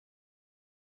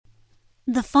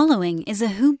The following is a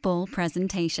Hoop Ball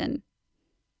presentation.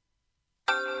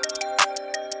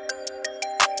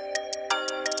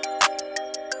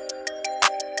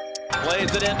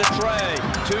 Plays it into Trey.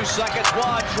 2 seconds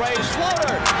wide. Trey's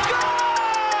floater.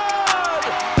 Good!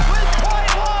 With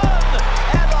 .1!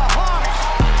 And the Hawks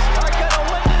are going to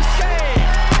win this game.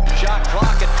 Shot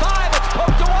clock at 5. It's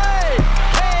poked away.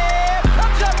 Cam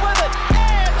comes up with it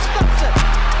and stuffs it.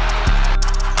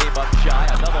 Came up shy.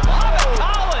 Another lob. And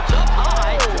Collins up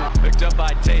high. Picked up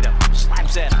by Tatum.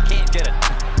 Slaps in. Can't get it.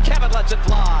 Kevin lets it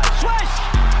fly. Swish!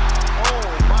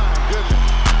 Oh, my goodness.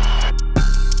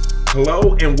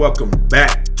 Hello and welcome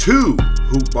back to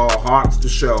Hoop Ball Hawks, the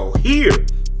show here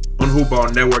on Hoop Ball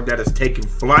Network that is taking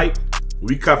flight.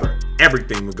 We cover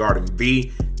everything regarding the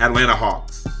Atlanta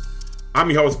Hawks. I'm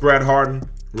your host, Brad Harden,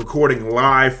 recording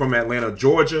live from Atlanta,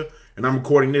 Georgia, and I'm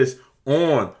recording this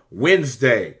on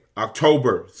Wednesday,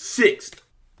 October 6th.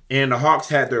 And the Hawks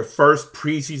had their first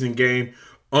preseason game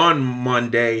on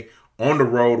Monday on the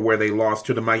road where they lost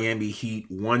to the Miami Heat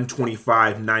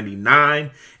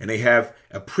 125-99. And they have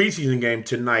a preseason game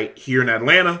tonight here in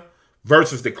Atlanta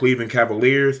versus the Cleveland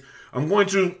Cavaliers. I'm going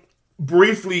to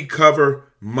briefly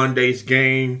cover Monday's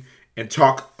game and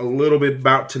talk a little bit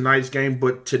about tonight's game.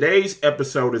 But today's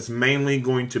episode is mainly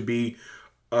going to be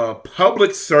a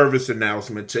public service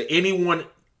announcement to anyone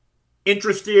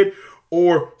interested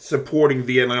or supporting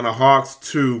the Atlanta Hawks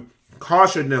to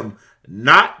caution them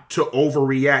not to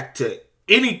overreact to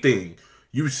anything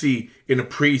you see in the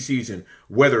preseason,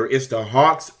 whether it's the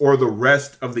Hawks or the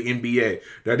rest of the NBA.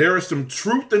 Now, there is some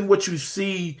truth in what you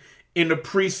see in the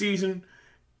preseason,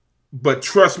 but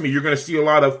trust me, you're going to see a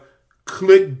lot of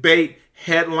clickbait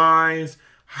headlines,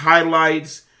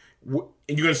 highlights, and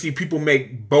you're going to see people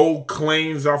make bold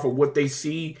claims off of what they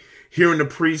see here in the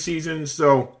preseason.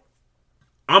 So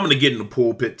I'm going to get in the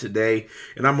pulpit today,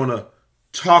 and I'm going to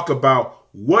talk about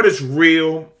what is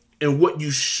real and what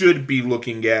you should be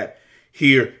looking at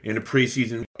here in the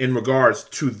preseason in regards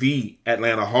to the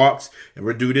Atlanta Hawks. And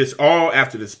we'll do this all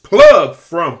after this plug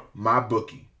from my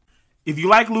bookie. If you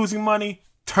like losing money,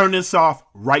 turn this off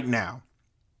right now.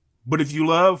 But if you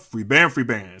love free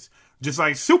bands, just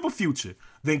like Super Future,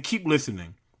 then keep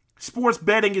listening. Sports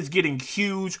betting is getting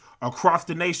huge across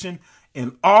the nation,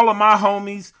 and all of my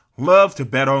homies love to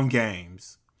bet on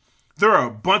games. There are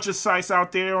a bunch of sites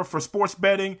out there for sports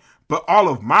betting, but all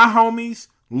of my homies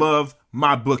love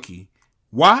my bookie.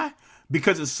 Why?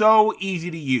 Because it's so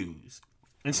easy to use.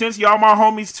 And since y'all my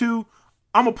homies too,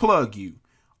 I'm going to plug you.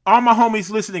 All my homies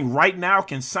listening right now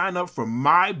can sign up for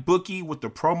my bookie with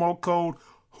the promo code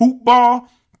HOOPBALL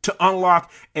to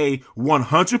unlock a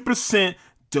 100%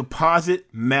 deposit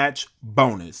match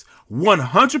bonus.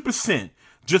 100%,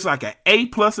 just like an A+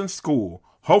 in school.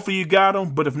 Hopefully you got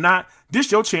them, but if not,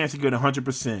 this your chance to get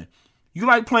 100%. You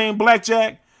like playing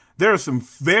blackjack? There are some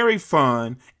very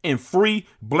fun and free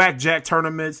blackjack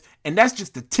tournaments, and that's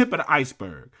just the tip of the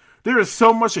iceberg. There is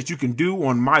so much that you can do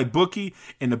on my bookie,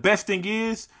 and the best thing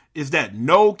is that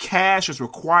no cash is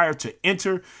required to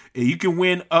enter, and you can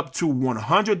win up to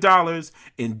 $100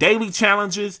 in daily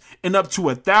challenges and up to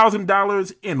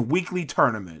 $1,000 in weekly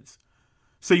tournaments.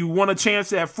 So you want a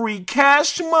chance at free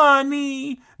cash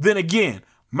money? Then again,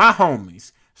 my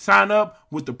homies, sign up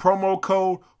with the promo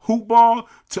code HOOPBALL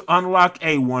to unlock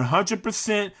a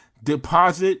 100%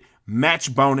 deposit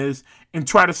match bonus and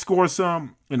try to score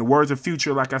some, in the words of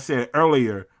Future, like I said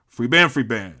earlier, free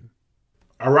band.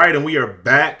 All right, and we are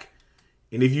back.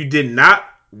 And if you did not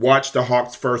watch the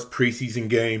Hawks' first preseason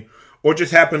game or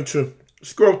just happened to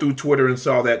scroll through Twitter and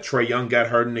saw that Trae Young got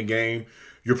hurt in the game,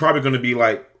 you're probably going to be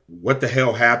like, what the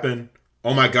hell happened?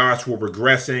 Oh my gosh, we're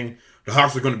regressing. The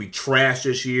Hawks are going to be trash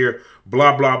this year.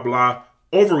 Blah, blah, blah.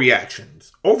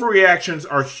 Overreactions. Overreactions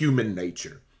are human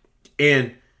nature.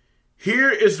 And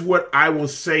here is what I will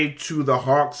say to the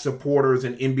Hawks supporters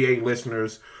and NBA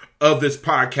listeners of this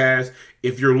podcast.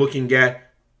 If you're looking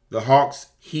at the Hawks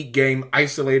Heat game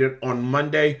isolated on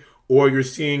Monday, or you're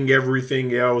seeing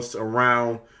everything else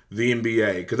around the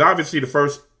NBA. Because obviously the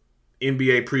first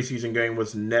NBA preseason game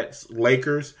was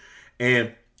Nets-Lakers.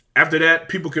 And after that,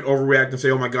 people can overreact and say,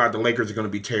 oh my God, the Lakers are going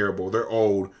to be terrible. They're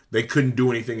old. They couldn't do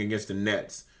anything against the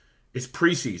Nets. It's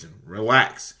preseason.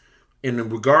 Relax. And in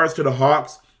regards to the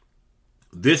Hawks,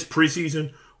 this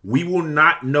preseason, we will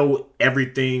not know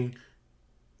everything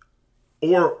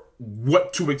or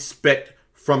what to expect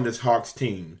from this Hawks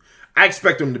team. I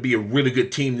expect them to be a really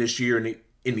good team this year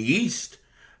in the East.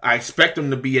 I expect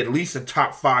them to be at least a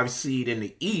top 5 seed in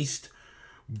the East.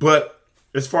 But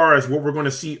as far as what we're going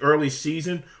to see early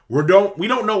season, we don't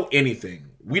know anything.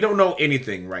 We don't know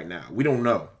anything right now. We don't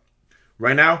know.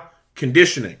 Right now,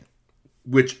 conditioning.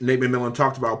 which Nate McMillan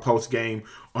talked about post-game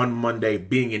on Monday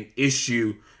being an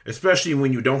issue, especially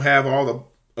when you don't have all the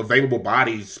available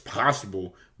bodies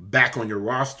possible back on your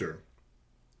roster.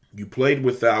 You played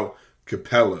without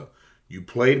Capella. You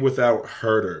played without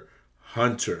Hunter.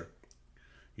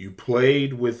 You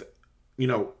played with,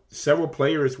 several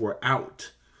players were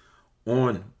out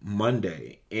on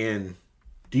Monday. And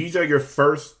these are your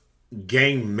first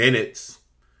game minutes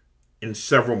in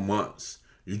several months.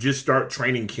 You just start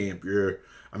training camp.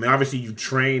 Obviously you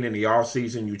train in the off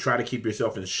season. You try to keep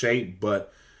yourself in shape,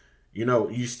 but,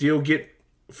 you still get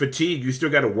fatigued. You still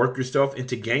got to work yourself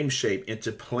into game shape,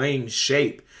 into playing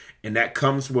shape. And that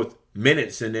comes with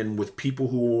minutes. And then with people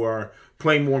who are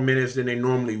playing more minutes than they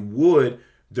normally would,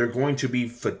 they're going to be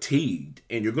fatigued.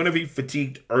 And you're going to be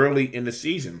fatigued early in the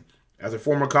season. As a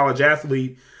former college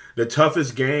athlete, the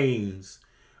toughest games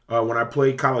when I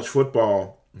played college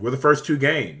football were the first two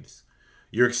games.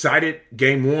 You're excited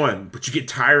game one, but you get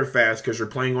tired fast because you're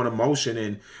playing on emotion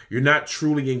and you're not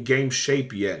truly in game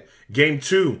shape yet. Game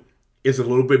two is a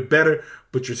little bit better,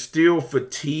 but you're still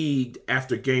fatigued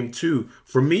after game two.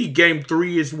 For me, game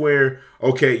three is where,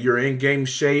 okay, you're in game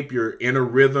shape, you're in a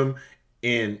rhythm,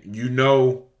 and you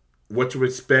know what to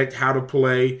expect, how to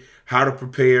play, how to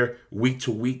prepare week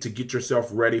to week to get yourself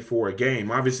ready for a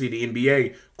game. Obviously, the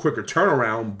NBA, quicker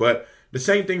turnaround, but the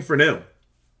same thing for them.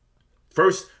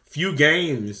 First few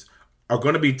games are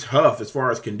going to be tough as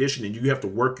far as conditioning. You have to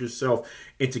work yourself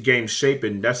into game shape,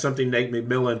 and that's something Nate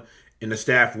McMillan and the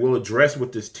staff will address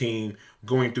with this team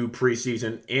going through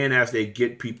preseason. And as they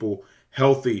get people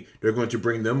healthy, they're going to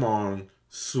bring them on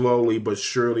slowly but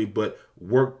surely, but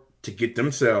work to get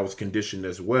themselves conditioned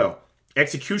as well.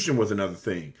 Execution was another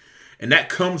thing, and that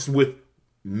comes with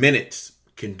minutes,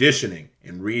 conditioning,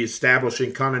 and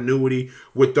reestablishing continuity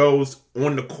with those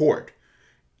on the court.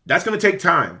 That's going to take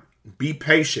time. Be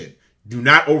patient. Do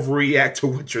not overreact to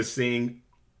what you're seeing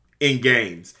in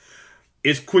games.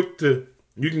 You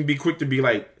can be quick to be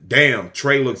like, damn,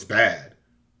 Trey looks bad.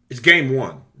 It's game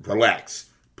one.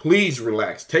 Relax. Please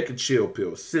relax. Take a chill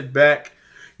pill. Sit back,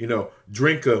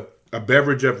 drink a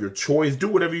beverage of your choice. Do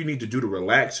whatever you need to do to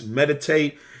relax,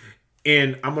 meditate.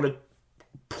 And I'm going to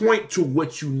point to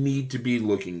what you need to be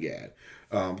looking at.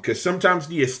 Because sometimes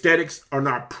the aesthetics are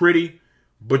not pretty,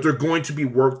 but they're going to be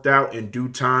worked out in due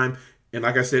time. And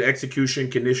like I said,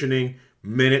 execution, conditioning,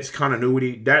 minutes,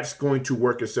 continuity, that's going to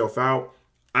work itself out.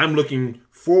 I'm looking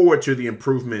forward to the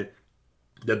improvement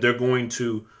that they're going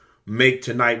to make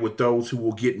tonight with those who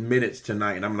will get minutes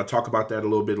tonight. And I'm going to talk about that a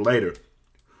little bit later.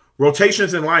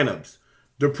 Rotations and lineups.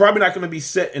 They're probably not going to be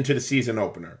set into the season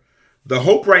opener. The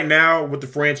hope right now with the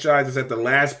franchise is that the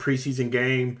last preseason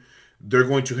game, they're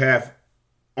going to have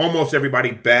almost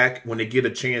everybody back when they get a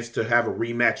chance to have a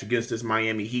rematch against this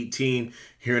Miami Heat team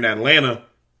here in Atlanta.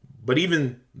 But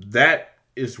even that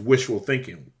is wishful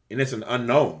thinking, and it's an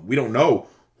unknown. We don't know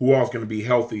who all is going to be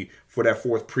healthy for that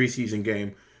fourth preseason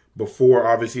game before,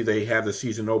 obviously, they have the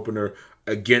season opener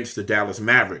against the Dallas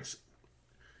Mavericks.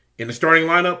 In the starting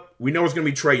lineup, we know it's going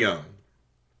to be Trae Young.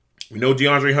 We know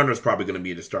DeAndre Hunter is probably going to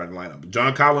be in the starting lineup.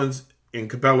 John Collins and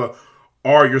Capella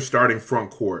are your starting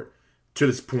front court to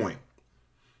this point.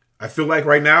 I feel like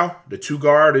right now, the two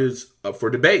guard is up for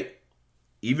debate.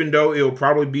 Even though it'll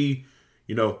probably be,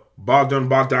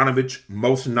 Bogdanovich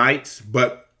most nights.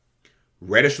 But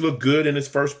Reddish looked good in his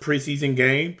first preseason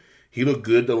game. He looked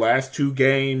good the last two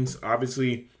games.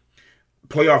 Obviously,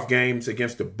 playoff games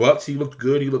against the Bucks, he looked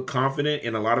good. He looked confident.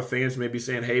 And a lot of fans may be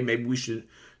saying, hey, maybe we should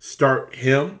start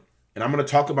him. And I'm going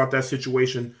to talk about that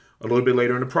situation a little bit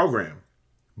later in the program.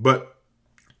 But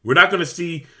we're not going to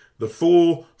see the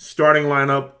full starting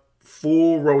lineup,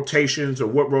 full rotations, or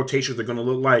what rotations are going to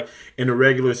look like in the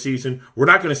regular season. We're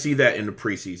not going to see that in the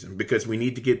preseason because we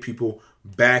need to get people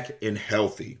back and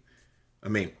healthy.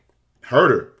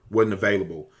 Herter wasn't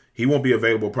available. He won't be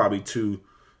available probably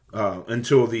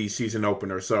until the season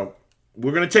opener. So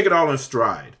we're going to take it all in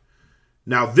stride.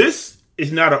 Now, this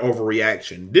is not an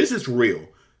overreaction. This is real.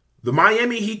 The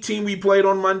Miami Heat team we played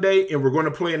on Monday, and we're going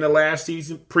to play in the last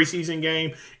preseason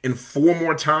game and 4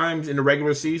 more times in the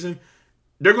regular season,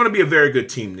 they're going to be a very good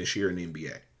team this year in the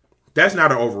NBA. That's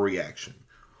not an overreaction.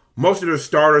 Most of their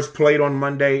starters played on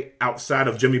Monday outside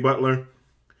of Jimmy Butler.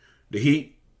 The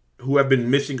Heat, who have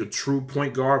been missing a true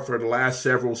point guard for the last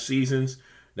several seasons,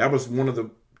 that was one of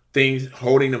the things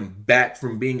holding them back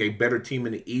from being a better team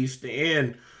in the East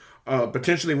and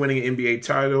potentially winning an NBA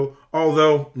title,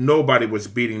 although nobody was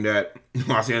beating that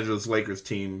Los Angeles Lakers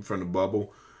team from the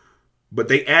bubble. But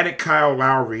they added Kyle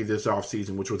Lowry this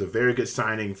offseason, which was a very good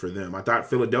signing for them. I thought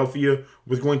Philadelphia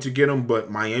was going to get him, but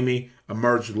Miami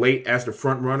emerged late as the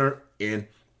front runner, and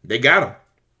they got him.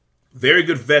 Very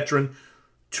good veteran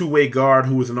two-way guard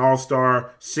who was an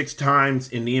all-star 6 times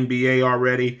in the NBA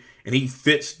already, and he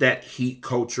fits that Heat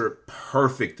culture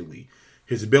perfectly.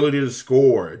 His ability to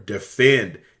score,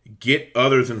 defend, get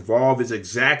others involved is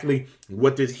exactly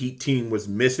what this Heat team was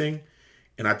missing,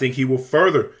 and I think he will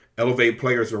further elevate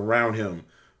players around him.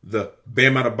 The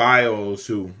Bam Adebayos,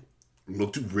 who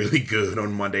looked really good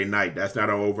on Monday night. That's not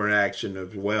an overaction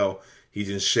as well. He's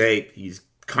in shape. He's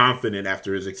confident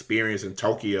after his experience in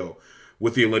Tokyo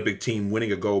with the Olympic team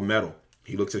winning a gold medal.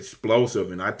 He looks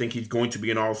explosive, and I think he's going to be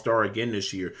an all-star again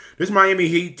this year. This Miami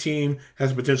Heat team has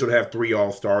the potential to have 3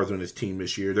 all-stars on this team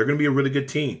this year. They're going to be a really good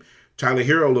team. Tyler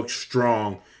Hero looks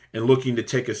strong and looking to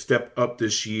take a step up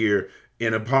this year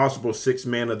in a possible 6th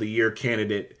Man of the Year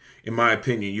candidate, in my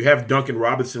opinion. You have Duncan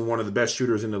Robinson, one of the best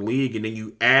shooters in the league, and then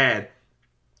you add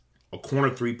a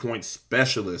corner three-point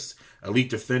specialist,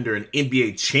 elite defender, an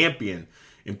NBA champion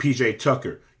in PJ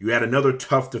Tucker. You add another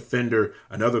tough defender,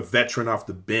 another veteran off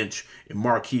the bench in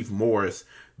Markieff Morris.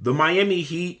 The Miami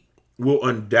Heat will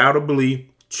undoubtedly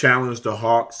challenge the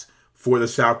Hawks for the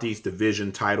Southeast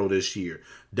Division title this year.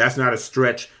 That's not a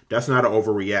stretch. That's not an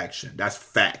overreaction. That's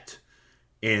fact.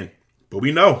 But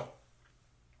we know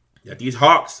that these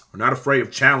Hawks are not afraid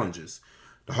of challenges.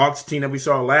 The Hawks team that we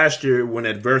saw last year, when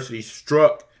adversity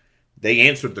struck, they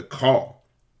answered the call.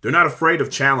 They're not afraid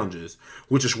of challenges,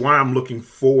 which is why I'm looking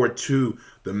forward to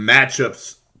the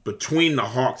matchups between the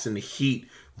Hawks and the Heat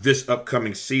this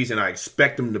upcoming season. I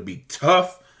expect them to be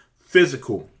tough,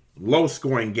 physical,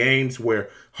 low-scoring games where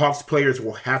Hawks players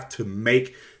will have to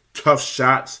make tough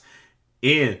shots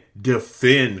and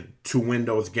defend to win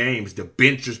those games. The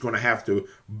bench is going to have to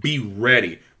be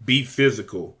ready, be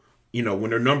physical. You know, when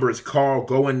their number is called,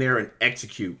 go in there and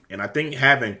execute. And I think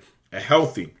having a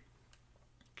healthy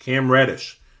Cam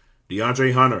Reddish,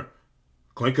 DeAndre Hunter,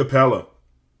 Clint Capella,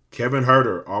 Kevin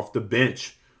Huerter off the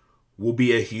bench will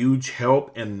be a huge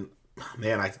help. And,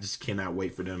 man, I just cannot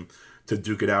wait for them to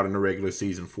duke it out in the regular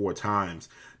season 4 times.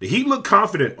 The Heat looked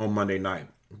confident on Monday night.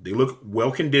 They looked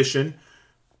well-conditioned,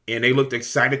 and they looked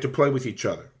excited to play with each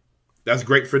other. That's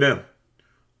great for them.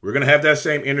 We're going to have that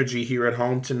same energy here at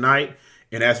home tonight,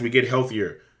 and as we get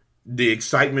healthier, the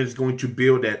excitement is going to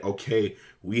build that, okay,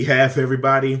 we have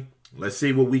everybody. Let's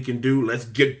see what we can do. Let's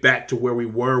get back to where we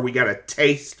were. We got a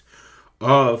taste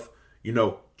of,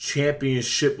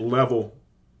 championship level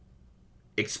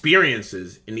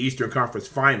experiences in the Eastern Conference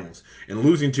Finals and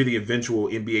losing to the eventual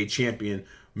NBA champion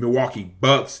Milwaukee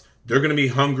Bucks. They're going to be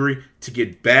hungry to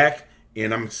get back,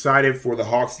 and I'm excited for the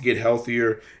Hawks to get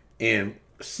healthier and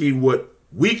see what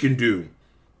we can do.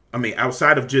 I mean,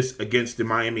 outside of just against the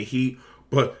Miami Heat,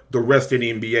 but the rest of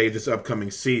the NBA this upcoming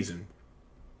season.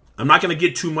 I'm not going to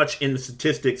get too much into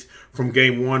statistics from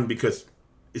game 1 because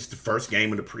it's the first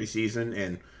game of the preseason,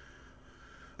 and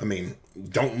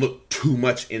don't look too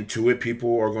much into it.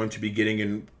 People are going to be getting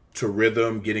into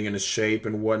rhythm, getting into shape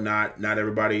and whatnot. Not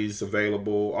everybody's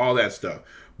available, all that stuff.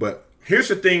 But here's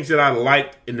the things that I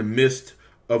liked in the midst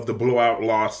of the blowout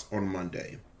loss on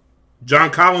Monday.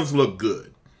 John Collins looked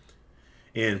good.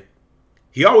 And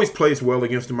he always plays well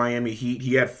against the Miami Heat.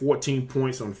 He had 14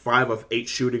 points on 5 of 8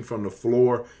 shooting from the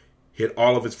floor. Hit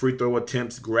all of his free throw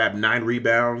attempts, grabbed 9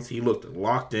 rebounds. He looked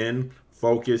locked in,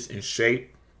 focused, and shape.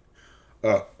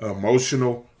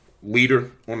 Emotional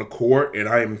leader on the court, and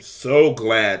I am so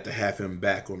glad to have him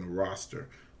back on the roster.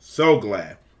 So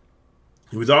glad.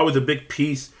 He was always a big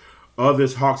piece of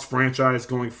this Hawks franchise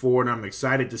going forward, and I'm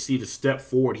excited to see the step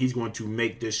forward he's going to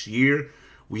make this year.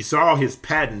 We saw his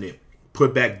patented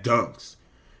putback dunks,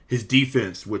 his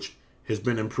defense, which has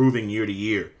been improving year to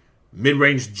year,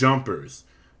 mid-range jumpers.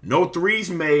 No threes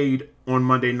made on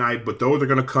Monday night, but those are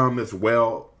going to come as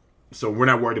well, so we're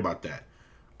not worried about that.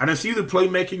 I didn't see the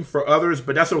playmaking for others,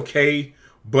 but that's okay.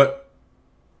 But,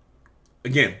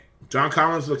 again, John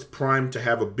Collins looks primed to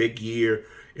have a big year,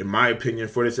 in my opinion,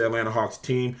 for this Atlanta Hawks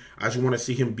team. I just want to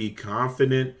see him be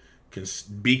confident,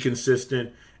 be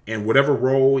consistent, and whatever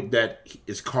role that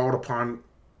is called upon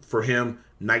for him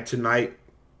night to night,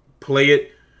 play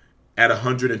it at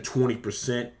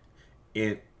 120%.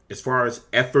 And as far as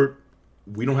effort,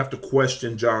 we don't have to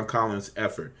question John Collins'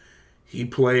 effort. He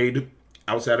played,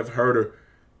 outside of Huerter,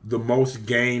 the most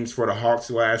games for the Hawks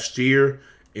last year,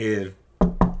 and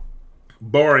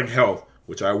barring health,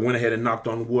 which I went ahead and knocked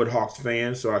on wood, Hawks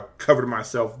fans, so I covered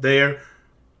myself there.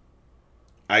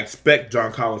 I expect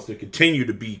John Collins to continue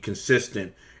to be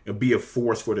consistent and be a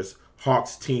force for this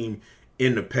Hawks team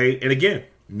in the paint. And again,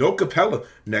 no Capella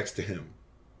next to him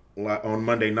on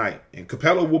Monday night, and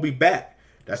Capella will be back.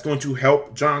 That's going to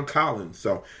help John Collins.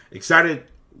 So excited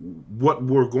what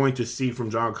we're going to see from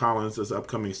John Collins this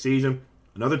upcoming season.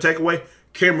 Another takeaway,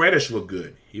 Cam Reddish looked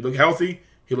good. He looked healthy.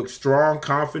 He looked strong,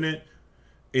 confident,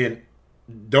 and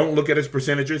don't look at his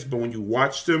percentages, but when you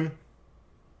watched him,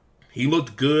 he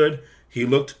looked good. He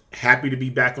looked happy to be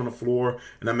back on the floor,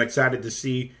 and I'm excited to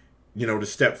see, the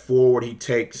step forward he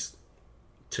takes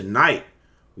tonight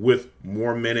with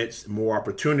more minutes, more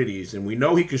opportunities. And we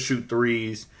know he can shoot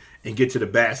threes and get to the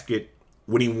basket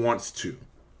when he wants to.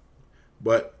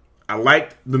 But I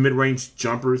liked the mid-range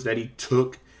jumpers that he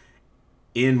took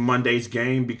in Monday's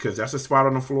game because that's a spot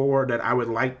on the floor that I would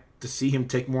like to see him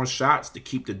take more shots to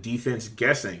keep the defense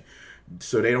guessing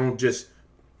so they don't just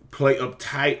play up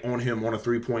tight on him on a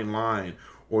three-point line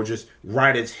or just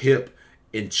right his hip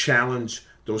and challenge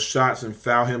those shots and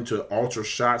foul him to alter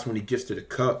shots when he gets to the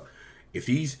cup. If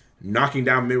he's knocking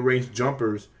down mid-range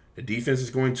jumpers, the defense is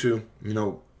going to,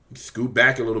 scoot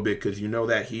back a little bit because you know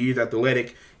that he is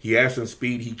athletic, he has some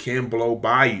speed, he can blow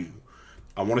by you.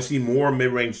 I want to see more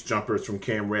mid-range jumpers from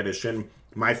Cam Reddish. And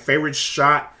my favorite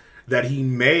shot that he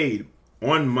made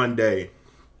on Monday,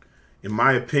 in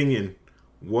my opinion,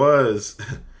 was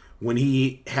when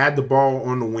he had the ball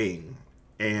on the wing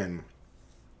and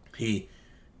he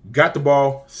got the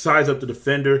ball, sized up the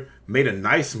defender, made a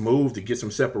nice move to get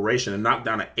some separation and knocked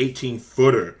down an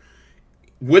 18-footer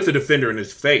with the defender in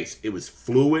his face. It was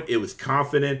fluid, it was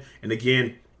confident, and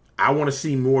again, I want to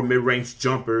see more mid-range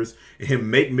jumpers and him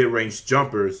make mid-range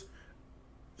jumpers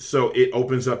so it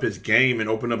opens up his game and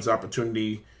opens up his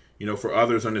opportunity, for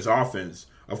others on his offense.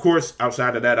 Of course,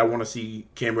 outside of that, I want to see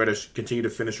Cam Reddish continue to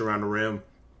finish around the rim,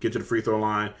 get to the free throw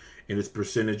line, and his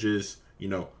percentages,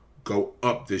 go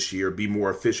up this year, be more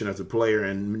efficient as a player.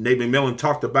 And Nate McMillan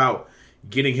talked about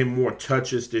getting him more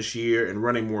touches this year and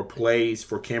running more plays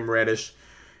for Cam Reddish.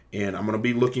 And I'm going to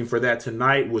be looking for that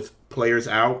tonight with players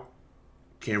out.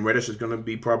 Cam Reddish is going to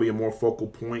be probably a more focal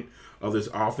point of this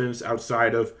offense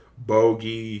outside of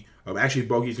Bogey. Actually,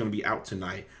 Bogey's going to be out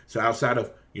tonight. So outside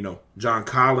of, John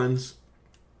Collins,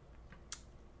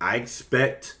 I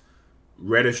expect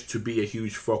Reddish to be a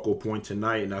huge focal point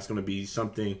tonight, and that's going to be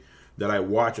something that I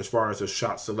watch as far as his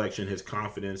shot selection, his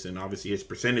confidence, and obviously his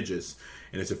percentages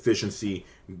and his efficiency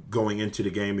going into the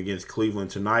game against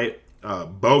Cleveland tonight.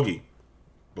 Bogey,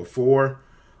 before,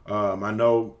 I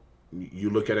know you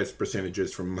look at his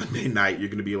percentages from Monday night, you're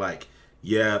going to be like,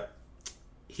 yeah,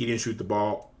 he didn't shoot the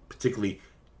ball particularly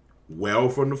well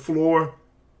from the floor.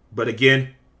 But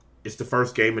again, it's the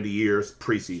first game of the year, it's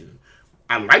preseason.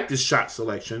 I liked his shot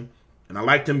selection, and I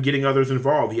liked him getting others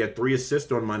involved. He had 3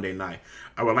 assists on Monday night.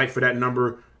 I would like for that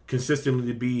number consistently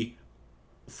to be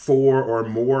 4 or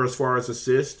more as far as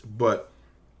assists, but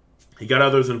he got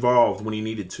others involved when he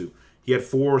needed to. He had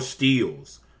 4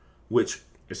 steals, which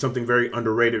is something very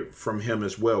underrated from him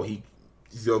as well.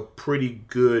 He's a pretty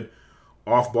good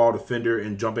off-ball defender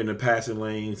and jumping the passing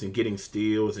lanes and getting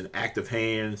steals and active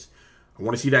hands. I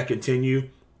want to see that continue.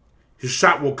 His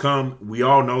shot will come. We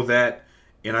all know that.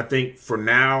 And I think for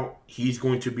now, he's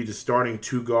going to be the starting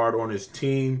 2 guard on his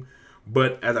team.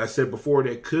 But as I said before,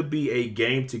 there could be a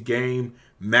game-to-game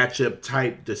matchup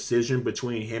type decision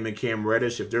between him and Cam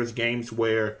Reddish. If there's games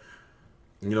where,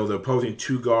 the opposing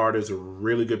 2 guard is a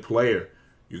really good player,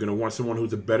 you're going to want someone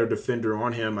who's a better defender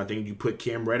on him. I think you put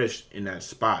Cam Reddish in that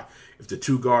spot. If the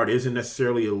 2 guard isn't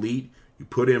necessarily elite, you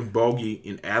put in Bogey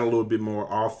and add a little bit more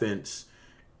offense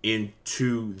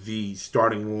into the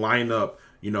starting lineup,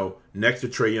 next to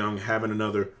Trae Young, having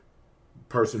another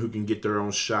person who can get their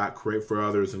own shot, create for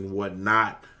others and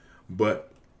whatnot.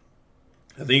 But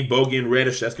I think Bogey and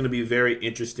Reddish, that's going to be very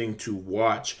interesting to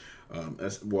watch.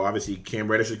 Obviously, Cam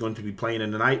Reddish is going to be playing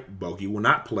in the night. Bogey will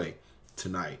not play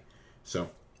tonight. So,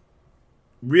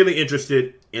 really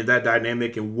interested in that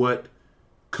dynamic and what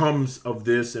comes of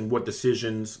this and what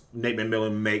decisions Nate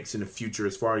McMillan makes in the future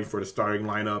as far as for the starting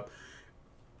lineup,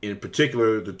 in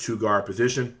particular the 2 guard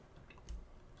position.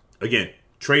 Again,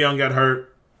 Trae Young got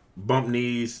hurt, bumped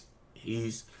knees.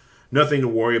 He's nothing to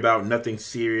worry about, nothing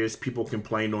serious. People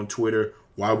complained on Twitter,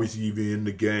 why was he even in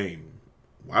the game?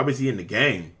 Why was he in the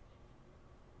game?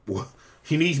 Well,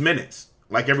 he needs minutes,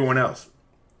 like everyone else.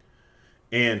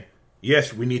 And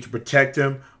yes, we need to protect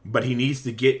him, but he needs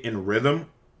to get in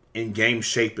rhythm and game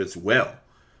shape as well.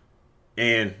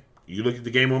 And you look at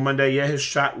the game on Monday, yeah, his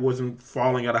shot wasn't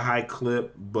falling at a high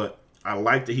clip, but I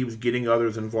liked that he was getting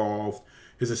others involved.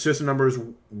 His assist numbers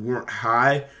weren't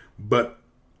high, but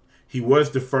he was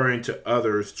deferring to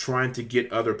others, trying to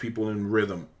get other people in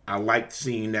rhythm. I liked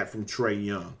seeing that from Trae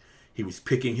Young. He was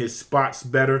picking his spots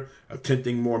better,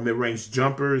 attempting more mid-range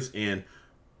jumpers, and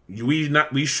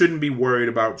we shouldn't be worried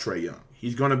about Trae Young.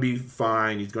 He's going to be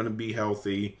fine. He's going to be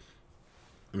healthy.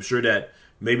 I'm sure that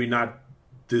maybe not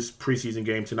this preseason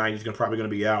game tonight. He's probably going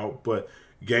to be out, but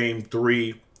game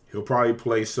 3, He'll probably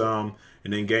play some,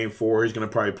 and then game 4, he's going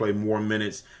to probably play more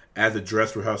minutes as a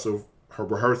dress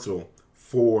rehearsal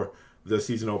for the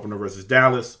season opener versus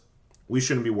Dallas. We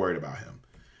shouldn't be worried about him.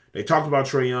 They talked about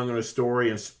Trae Young in a story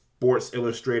in Sports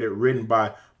Illustrated written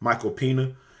by Michael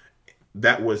Pina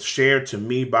that was shared to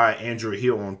me by Andrew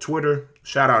Hill on Twitter.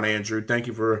 Shout out, Andrew. Thank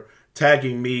you for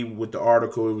tagging me with the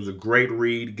article. It was a great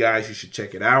read. Guys, you should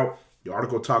check it out. The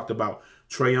article talked about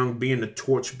Trae Young being the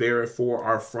torchbearer for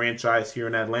our franchise here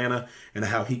in Atlanta and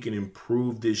how he can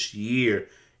improve this year.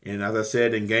 And as I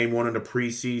said, in game 1 of the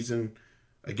preseason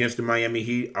against the Miami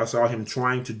Heat, I saw him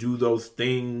trying to do those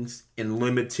things in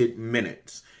limited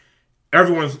minutes.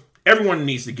 Everyone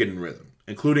needs to get in rhythm,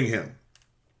 including him.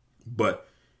 But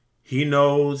he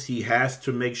knows he has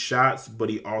to make shots, but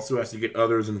he also has to get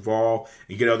others involved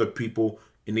and get other people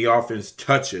in the offense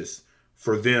touches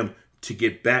for them to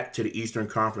get back to the Eastern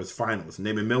Conference Finals.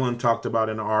 Naaman Millen talked about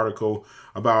in an article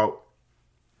about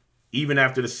even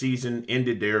after the season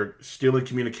ended, they're still in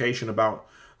communication about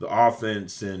the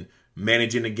offense and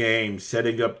managing the game,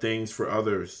 setting up things for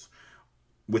others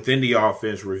within the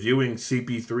offense, reviewing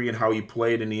CP3 and how he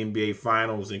played in the NBA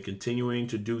Finals, and continuing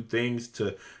to do things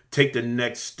to take the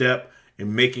next step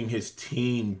in making his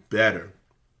team better.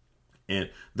 And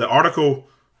the article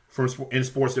in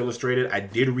Sports Illustrated, I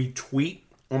did retweet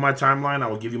on my timeline. I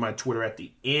will give you my Twitter at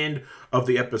the end of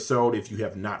the episode. If you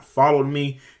have not followed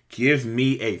me, give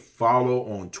me a follow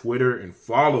on Twitter and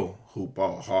follow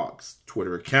Hoopball Hawks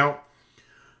Twitter account.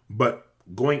 But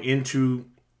going into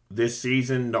this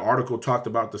season, the article talked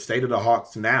about the state of the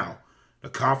Hawks now, the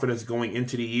confidence going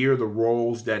into the year, the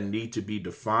roles that need to be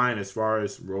defined as far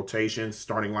as rotations,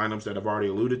 starting lineups that I've already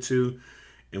alluded to,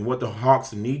 and what the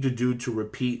Hawks need to do to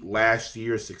repeat last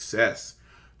year's success.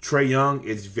 Trae Young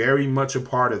is very much a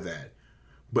part of that,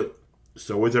 but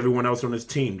so is everyone else on this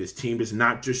team. This team is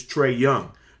not just Trae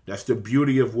Young. That's the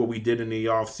beauty of what we did in the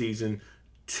offseason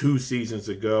 2 seasons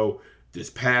ago, this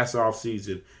past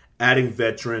offseason, adding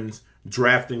veterans,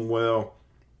 drafting well,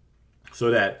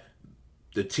 so that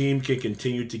the team can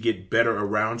continue to get better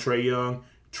around Trae Young.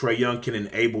 Trae Young can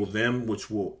enable them,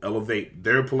 which will elevate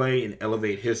their play and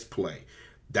elevate his play.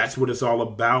 That's what it's all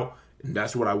about, and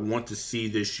that's what I want to see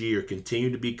this year. Continue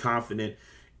to be confident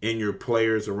in your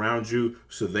players around you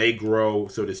so they grow,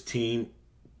 so this team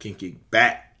can get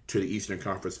back to the Eastern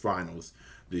Conference Finals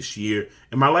this year.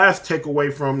 And my last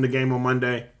takeaway from the game on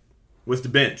Monday was the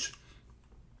bench.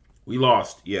 We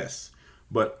lost, yes,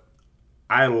 but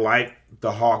I like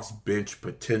the Hawks' bench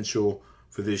potential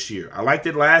for this year. I liked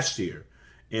it last year.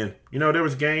 And, there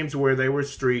was games where they were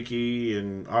streaky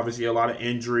and obviously a lot of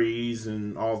injuries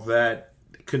and all that.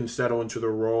 They couldn't settle into the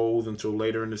roles until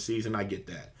later in the season. I get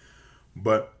that.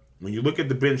 But when you look at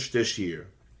the bench this year,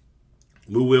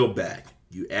 Lou Will back.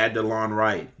 You add DeLon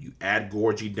Wright. You add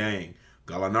Gorgie Dang.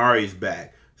 Gallinari's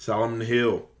back. Solomon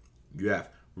Hill. You have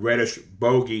Reddish,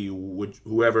 Bogey,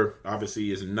 whoever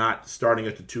obviously is not starting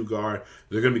at the 2 guard.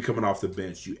 They're going to be coming off the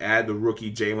bench. You add the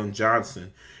rookie Jalen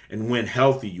Johnson. And when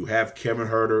healthy, you have Kevin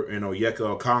Huerter and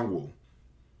Onyeka Okongwu.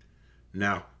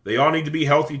 Now, they all need to be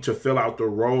healthy to fill out the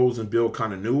roles and build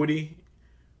continuity.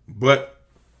 But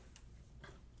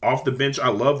off the bench, I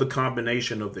love the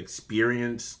combination of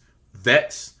experience,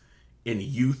 vets, and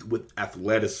youth with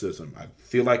athleticism. I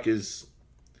feel like it's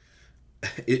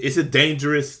a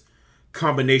dangerous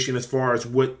combination as far as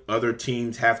what other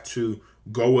teams have to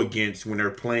go against when they're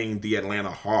playing the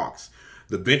Atlanta Hawks.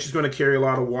 The bench is going to carry a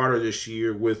lot of water this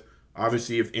year with,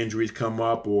 obviously, if injuries come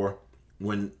up or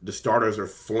when the starters are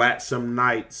flat some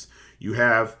nights, you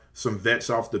have some vets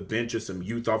off the bench or some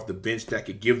youth off the bench that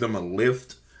could give them a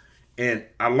lift. And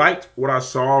I liked what I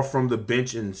saw from the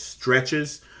bench in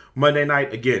stretches Monday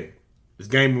night. Again, it's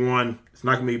game 1. It's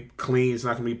not going to be clean. It's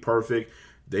not going to be perfect.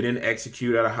 They didn't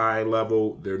execute at a high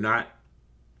level. They're not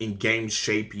in game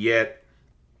shape yet.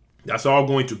 That's all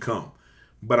going to come.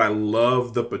 But I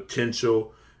love the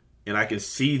potential, and I can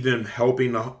see them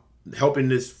helping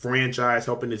this franchise,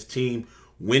 helping this team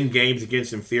win games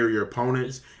against inferior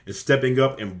opponents and stepping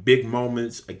up in big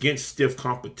moments against stiff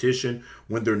competition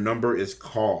when their number is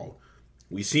called.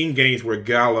 We've seen games where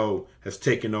Gallo has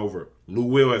taken over. Lou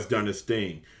Will has done his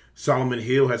thing. Solomon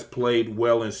Hill has played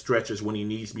well in stretches when he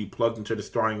needs to be plugged into the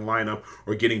starting lineup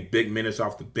or getting big minutes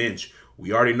off the bench.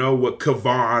 We already know what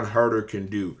Kevon Huerter can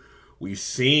do. We've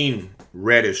seen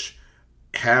Reddish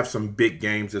have some big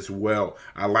games as well.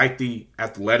 I like the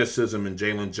athleticism in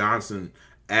Jalen Johnson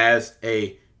as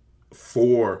a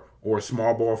 4 or a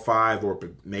small ball 5 or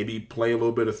maybe play a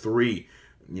little bit of 3.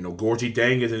 Gorgie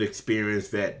Dang is an experienced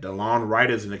vet. DeLon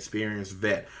Wright is an experienced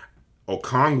vet.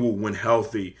 Okongwu, when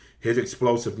healthy, his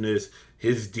explosiveness,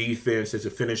 his defense, his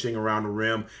finishing around the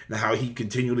rim, and how he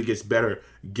continually gets better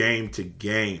game to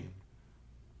game.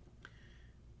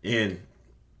 And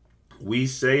we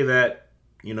say that,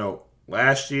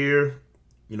 last year,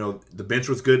 the bench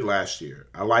was good last year.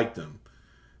 I liked them.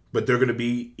 But they're going to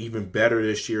be even better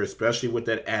this year, especially with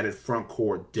that added front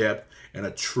court depth and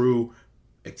a true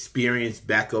experienced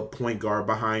backup point guard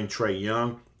behind Trae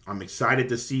Young. I'm excited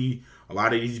to see a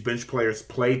lot of these bench players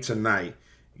play tonight,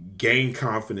 gain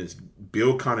confidence,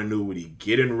 build continuity,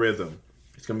 get in rhythm.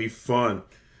 It's going to be fun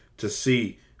to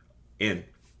see. And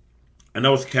I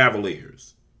know it's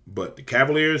Cavaliers, but the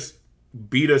Cavaliers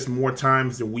beat us more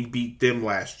times than we beat them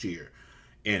last year.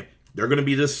 And they're going to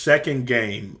be the second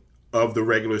game of the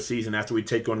regular season after we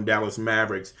take on the Dallas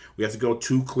Mavericks. We have to go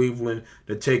to Cleveland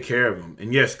to take care of them.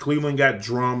 And yes, Cleveland got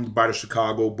drummed by the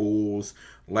Chicago Bulls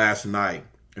last night.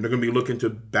 And they're going to be looking to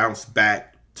bounce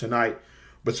back tonight.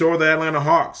 But so are the Atlanta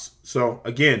Hawks. So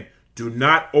again, do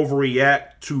not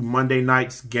overreact to Monday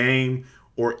night's game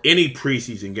or any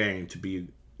preseason game, to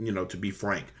be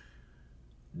frank.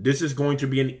 This is going to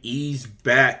be an ease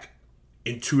back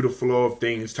into the flow of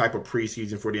things type of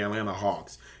preseason for the Atlanta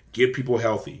Hawks. Get people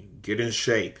healthy, get in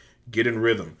shape, get in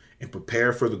rhythm, and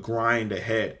prepare for the grind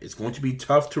ahead. It's going to be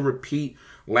tough to repeat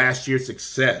last year's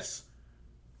success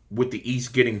with the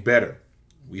East getting better.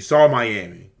 We saw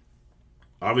Miami.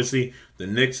 Obviously, the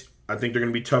Knicks, I think they're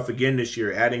going to be tough again this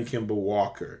year, adding Kemba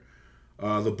Walker.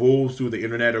 The Bulls through the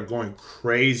internet are going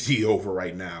crazy over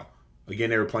right now. Again,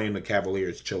 they were playing the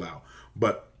Cavaliers. Chill out.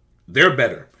 But they're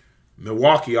better.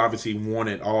 Milwaukee obviously won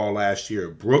it all last year.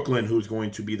 Brooklyn, who's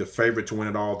going to be the favorite to win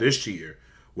it all this year.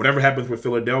 Whatever happens with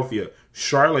Philadelphia.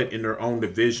 Charlotte in their own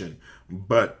division.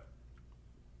 But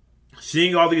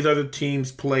seeing all these other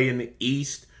teams play in the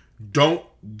East, don't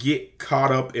get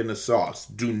caught up in the sauce.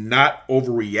 Do not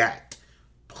overreact.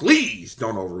 Please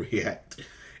don't overreact.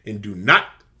 And do not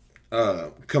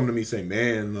come to me saying,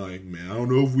 man, I don't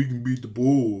know if we can beat the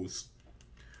Bulls.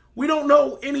 We don't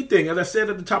know anything. As I said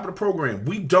at the top of the program,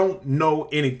 we don't know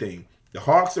anything. The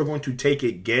Hawks are going to take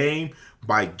it game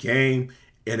by game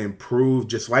and improve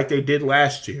just like they did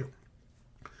last year.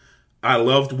 I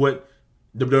loved what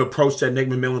the approach that Nick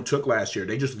McMillan took last year.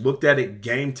 They just looked at it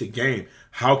game to game.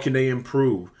 How can they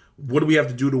improve? What do we have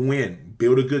to do to win?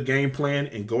 Build a good game plan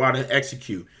and go out and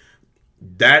execute.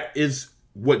 That is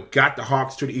what got the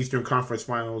Hawks to the Eastern Conference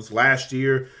Finals last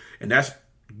year, and that's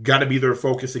got to be their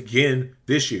focus again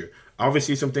this year.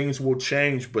 Obviously, some things will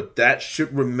change, but that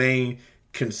should remain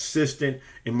consistent,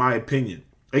 in my opinion.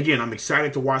 Again, I'm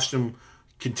excited to watch them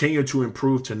continue to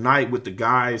improve tonight with the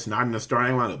guys not in the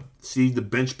starting lineup. See the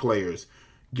bench players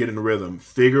get in the rhythm.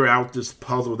 Figure out this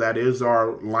puzzle that is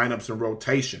our lineups and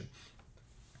rotation.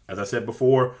 As I said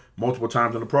before, multiple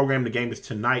times on the program, the game is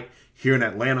tonight here in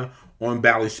Atlanta on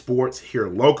Bally Sports here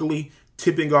locally,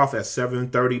 tipping off at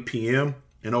 7:30 p.m.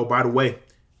 And oh, by the way,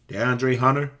 DeAndre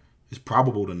Hunter is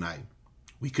probable tonight.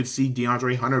 We could see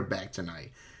DeAndre Hunter back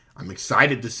tonight. I'm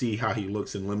excited to see how he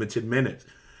looks in limited minutes.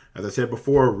 As I said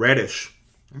before, Reddish,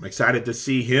 I'm excited to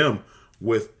see him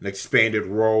with an expanded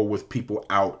role with people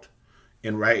out.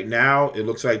 And right now, it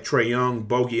looks like Trae Young,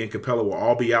 Bogey, and Capella will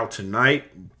all be out tonight.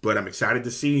 But I'm excited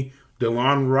to see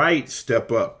DeLon Wright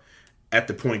step up at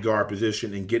the point guard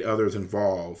position and get others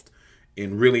involved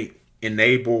and really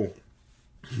enable,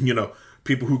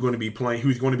 people who's going to be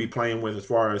playing with as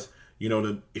far as,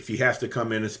 if he has to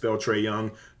come in and spell Trae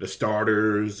Young, the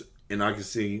starters, and I can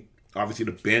see, obviously,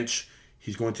 the bench.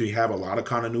 He's going to have a lot of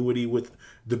continuity with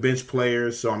the bench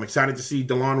players. So I'm excited to see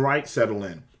DeLon Wright settle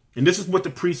in. And this is what the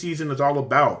preseason is all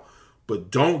about. But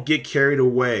don't get carried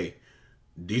away.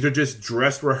 These are just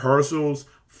dress rehearsals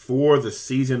for the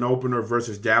season opener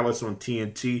versus Dallas on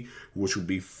TNT, which will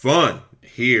be fun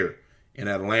here in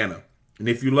Atlanta. And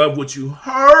if you love what you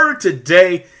heard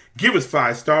today, give us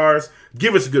 5 stars,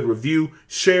 give us a good review,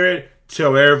 share it,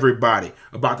 tell everybody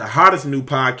about the hottest new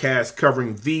podcast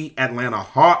covering the Atlanta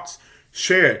Hawks.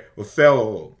 Share it with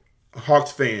fellow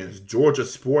Hawks fans, Georgia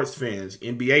sports fans,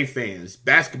 NBA fans,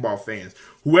 basketball fans,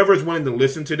 whoever is willing to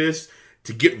listen to this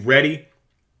to get ready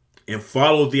and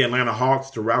follow the Atlanta Hawks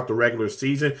throughout the regular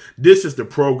season. This is the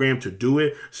program to do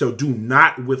it. So do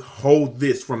not withhold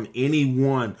this from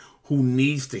anyone who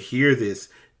needs to hear this.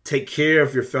 Take care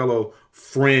of your fellow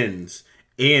friends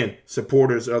and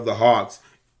supporters of the Hawks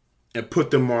and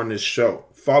put them on this show.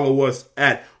 Follow us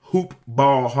at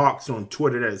HoopBallHawks on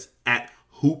Twitter. That is at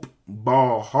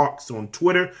HoopBallHawks on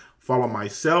Twitter. Follow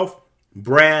myself,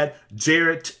 Brad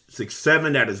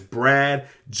Jarrett67. That is Brad,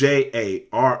 Jarrett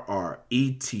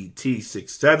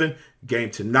 67. game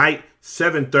tonight,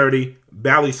 7:30,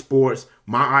 Bally Sports.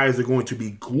 My eyes are going to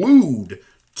be glued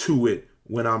to it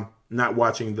when I'm not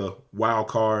watching the wild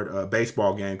card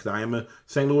baseball game, because I am a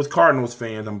St. Louis Cardinals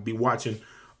fan. I'm going to be watching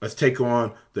us take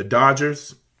on the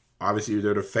Dodgers. Obviously,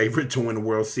 they're the favorite to win the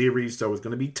World Series, so it's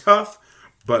going to be tough.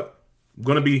 But I'm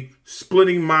going to be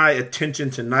splitting my attention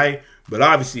tonight. But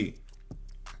obviously,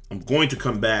 I'm going to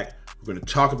come back. We're going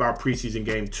to talk about preseason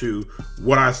game 2,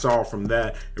 what I saw from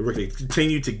that. And we're going to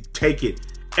continue to take it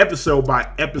episode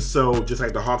by episode, just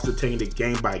like the Hawks are taking it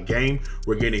game by game.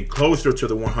 We're getting closer to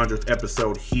the 100th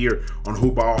episode here on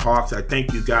Hoop Ball Hawks. I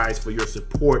thank you guys for your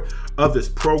support of this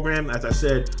program. As I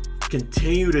said,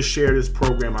 continue to share this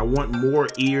program. I want more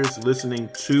ears listening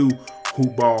to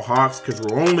Hoop Ball Hawks, because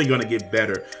we're only going to get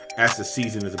better as the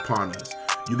season is upon us.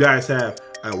 You guys have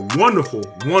a wonderful,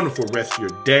 wonderful rest of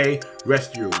your day,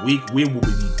 rest of your week. We will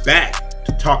be back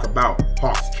to talk about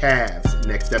Hawks Cavs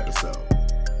next episode.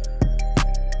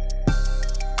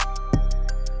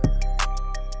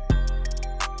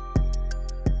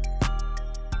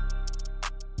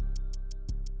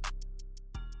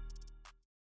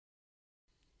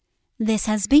 This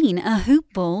has been a Hoop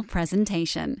Ball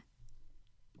presentation.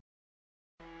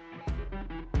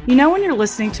 You know when you're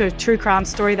listening to a true crime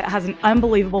story that has an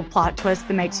unbelievable plot twist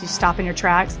that makes you stop in your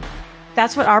tracks?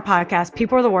 That's what our podcast,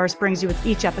 People Are the Worst, brings you with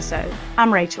each episode.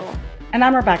 I'm Rachel. And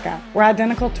I'm Rebecca. We're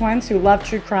identical twins who love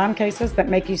true crime cases that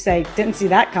make you say, didn't see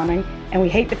that coming, and we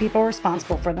hate the people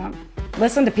responsible for them.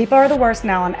 Listen to People Are the Worst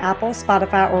now on Apple,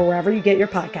 Spotify, or wherever you get your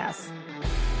podcasts.